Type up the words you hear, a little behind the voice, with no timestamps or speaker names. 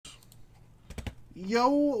Yo,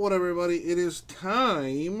 what up, everybody? It is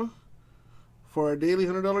time for our daily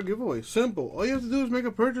 $100 giveaway. Simple. All you have to do is make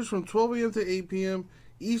a purchase from 12 a.m. to 8 p.m.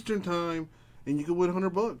 Eastern Time, and you can win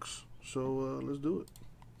 $100. So let's do it.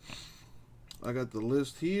 I got the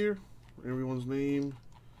list here. Everyone's name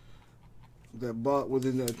that bought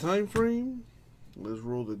within that time frame. Let's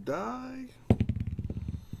roll the die.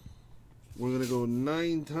 We're gonna go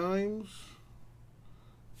 9 times,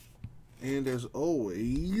 and as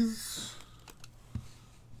always,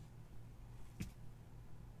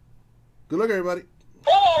 good luck, everybody.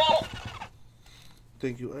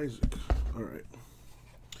 Thank you, Isaac. All right.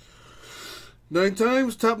 9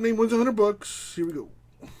 times, top name wins $100. Here we go.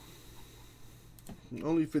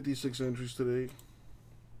 Only 56 entries today,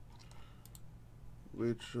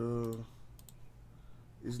 which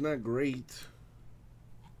is not great.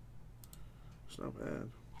 It's not bad.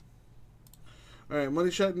 All right, money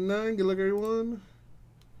shot 9. Good luck, everyone.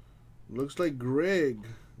 Looks like Greg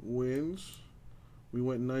wins. We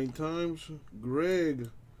went 9 times. Greg,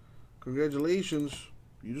 congratulations.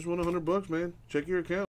 You just won $100, man. Check your account.